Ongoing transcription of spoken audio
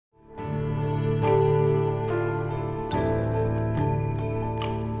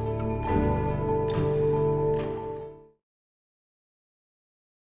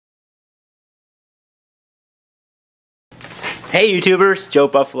Hey YouTubers,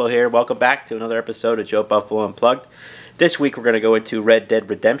 Jobuffalo here. Welcome back to another episode of Jobuffalo Unplugged. This week we're going to go into Red Dead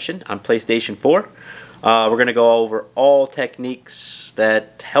Redemption on PlayStation 4. We're going to go over all techniques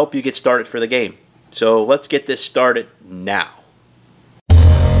that help you get started for the game. So let's get this started now.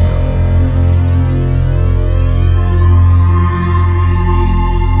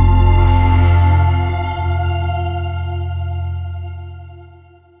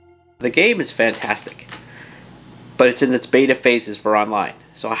 The game is fantastic, but it's in its beta phases for online.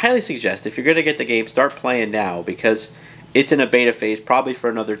 So I highly suggest if you're going to get the game, start playing now because it's in a beta phase probably for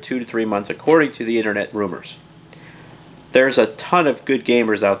another 2 to 3 months according to the internet rumors. There's a ton of good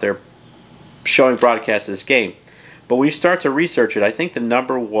gamers out there showing broadcasts of this game, but when you start to research it, I think the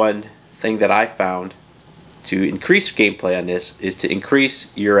number one thing that I found to increase gameplay on this is to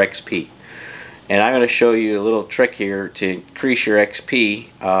increase your XP. And I'm going to show you a little trick here to increase your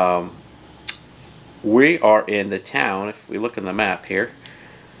XP. We are in the town, if we look on the map here,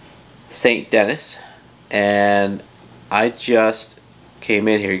 St. Denis, and I just came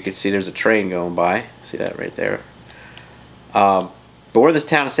in here. You can see there's a train going by. See that right there? But we're in this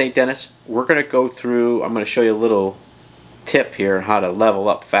town of St. Denis. We're going to go through, I'm going to show you a little tip here on how to level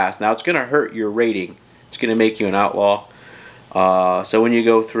up fast. Now it's going to hurt your rating. It's going to make you an outlaw. So when you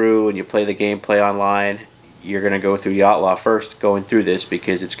go through and you play the gameplay online, you're going to go through the outlaw first going through this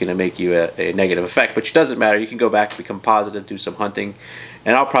because it's going to make you a negative effect, which doesn't matter. You can go back, become positive, do some hunting,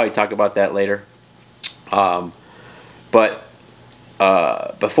 and I'll probably talk about that later. But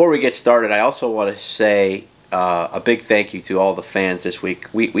before we get started, I also want to say a big thank you to all the fans this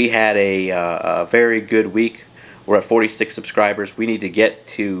week. We had a very good week. We're at 46 subscribers. We need to get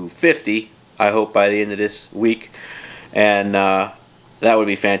to 50, I hope, by the end of this week. And that would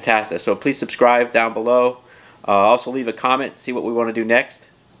be fantastic. So please subscribe down below. Also leave a comment, see what we want to do next.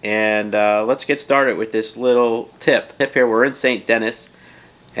 And let's get started with this little tip. Here, we're in St. Denis.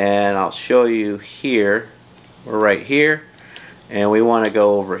 And I'll show you here. We're right here. And we want to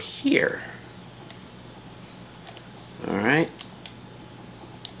go over here. Alright.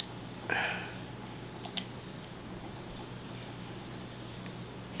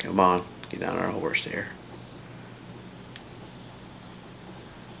 Come on, get down our horse here.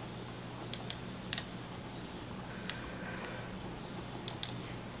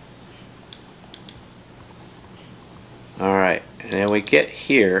 Alright, and then we get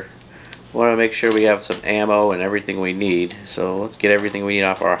here. We want to make sure we have some ammo and everything we need. So let's get everything we need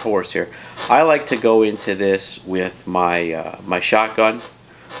off our horse here. I like to go into this with my my shotgun.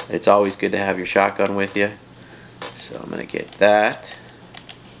 It's always good to have your shotgun with you. So I'm going to get that.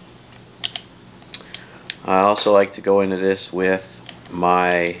 I also like to go into this with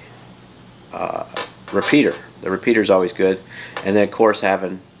my repeater. The repeater is always good. And then of course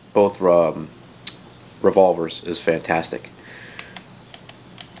having both revolvers is fantastic.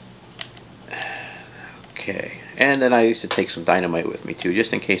 Okay, and then I used to take some dynamite with me too,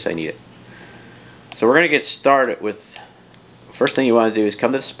 just in case I need it. So we're going to get started with, first thing you want to do is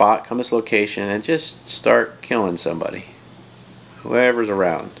come to the spot, come to this location, and just start killing somebody. Whoever's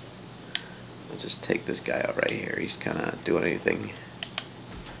around. I'll just take this guy out right here. He's kind of doing anything.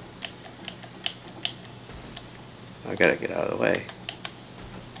 I gotta get out of the way.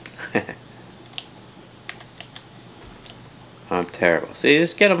 I'm terrible. See,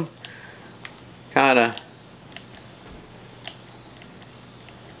 just get them kind of,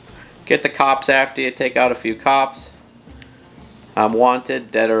 get the cops after you, take out a few cops. I'm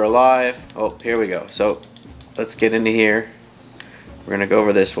wanted, dead or alive. Oh, here we go. So let's get into here. We're going to go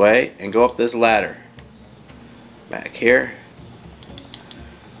over this way and go up this ladder. Back here.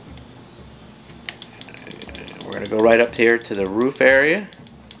 We're going to go right up here to the roof area.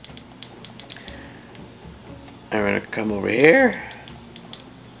 And we're going to come over here.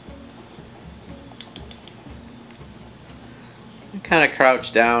 And kind of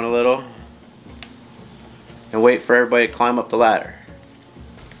crouch down a little. And wait for everybody to climb up the ladder.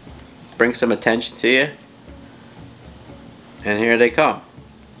 Bring some attention to you. And here they come.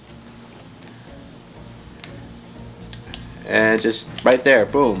 And just right there,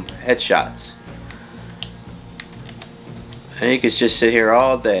 boom, headshots. And you can just sit here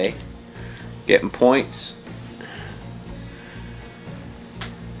all day getting points.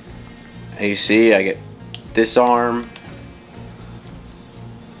 And you see I get disarm,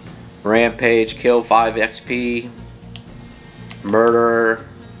 rampage, kill 5 XP, murderer.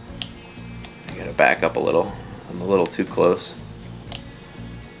 I gotta back up a little. I'm a little too close.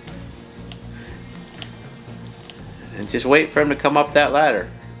 And just wait for him to come up that ladder.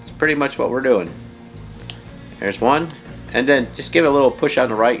 It's pretty much what we're doing. There's one. And then just give it a little push on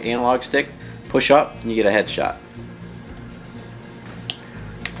the right analog stick. Push up and you get a headshot.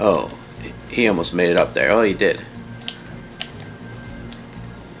 Oh, he almost made it up there. Oh, he did.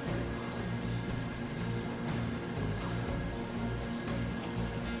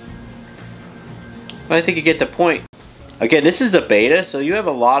 But I think you get the point. Again, this is a beta, so you have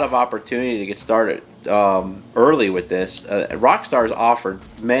a lot of opportunity to get started early with this. Rockstar's offered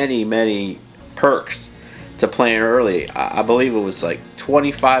many perks to playing early. I believe it was like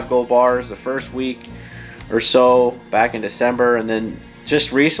 25 gold bars the first week or so back in December, and then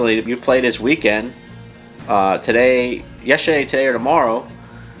just recently you play this weekend, yesterday, today, or tomorrow,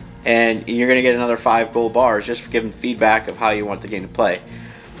 and you're gonna get another 5 gold bars just for giving feedback of how you want the game to play.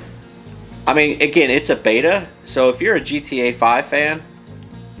 I mean, again, it's a beta, so if you're a GTA 5 fan,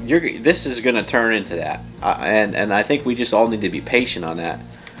 this is going to turn into that. And I think we just all need to be patient on that.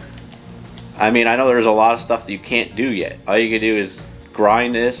 I mean, I know there's a lot of stuff that you can't do yet. All you can do is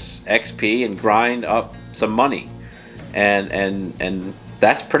grind this XP and grind up some money. And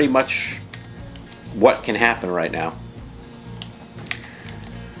that's pretty much what can happen right now.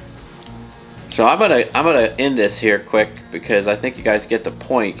 So I'm gonna end this here quick because I think you guys get the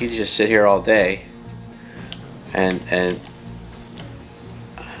point. You can just sit here all day and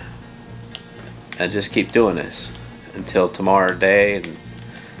just keep doing this until tomorrow day, and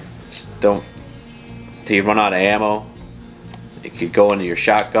just don't till you run out of ammo. You could go into your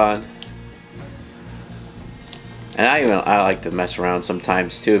shotgun, and I like to mess around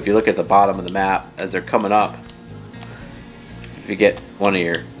sometimes too. If you look at the bottom of the map as they're coming up, if you get one of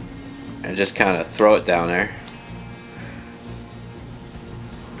your and just kind of throw it down there.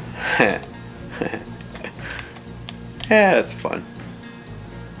 Yeah, that's fun.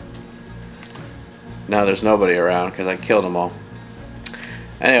 Now there's nobody around because I killed them all.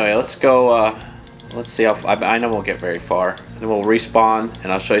 Anyway, let's go. Let's see how. I know we'll get very far. And then we'll respawn,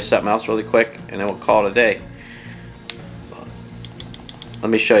 and I'll show you something else really quick, and then we'll call it a day. Let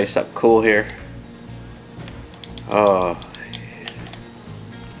me show you something cool here.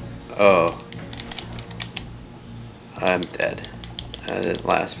 Oh, I'm dead. That didn't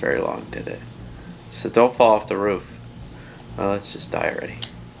last very long, did it? So don't fall off the roof. Well, let's just die already.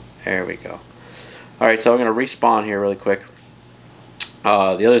 There we go. Alright, so I'm going to respawn here really quick. The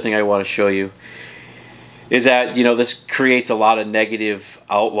other thing I want to show you is that, you know, this creates a lot of negative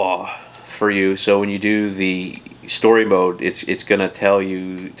outlaw for you. So when you do the story mode, it's going to tell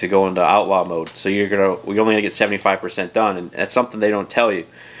you to go into outlaw mode. So we're only going to get 75% done, and that's something they don't tell you.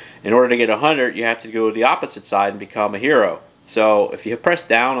 In order to get 100, you have to go to the opposite side and become a hero. So if you press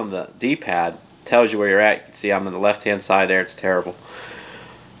down on the D-pad, it tells you where you're at. You can see I'm on the left-hand side there. It's terrible.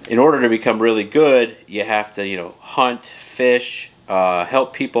 In order to become really good, you have to, you know, hunt, fish,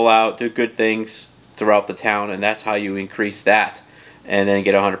 help people out, do good things throughout the town, and that's how you increase that and then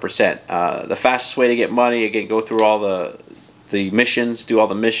get 100%. The fastest way to get money, again, go through all the missions, do all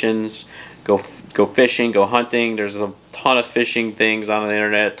the missions, go fishing, go hunting. There's a ton of fishing things on the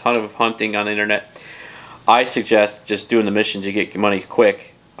internet, a ton of hunting on the internet. I suggest just doing the missions. You get money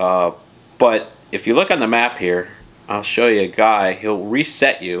quick. But if you look on the map here, I'll show you a guy. He'll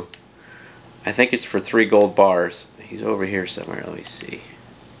reset you. I think it's for 3 gold bars. He's over here somewhere. Let me see.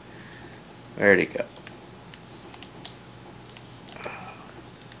 Where'd he go?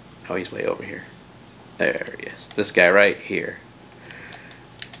 Oh, he's way over here. There he is. This guy right here.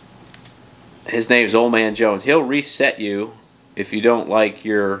 His name's Old Man Jones. He'll reset you if you don't like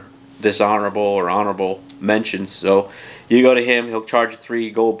your dishonorable or honorable mentions. So you go to him, he'll charge you 3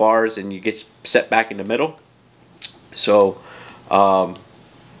 gold bars, and you get set back in the middle. So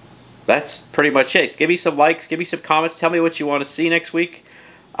that's pretty much it. Give me some likes, give me some comments, tell me what you want to see next week.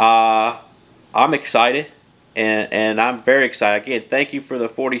 I'm excited, and I'm very excited. Again, thank you for the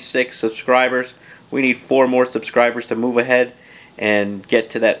 46 subscribers. We need 4 more subscribers to move ahead and get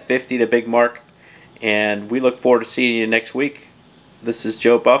to that 50, the big mark. And we look forward to seeing you next week. This is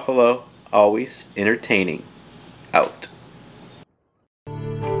Jobuffalo, always entertaining. Out.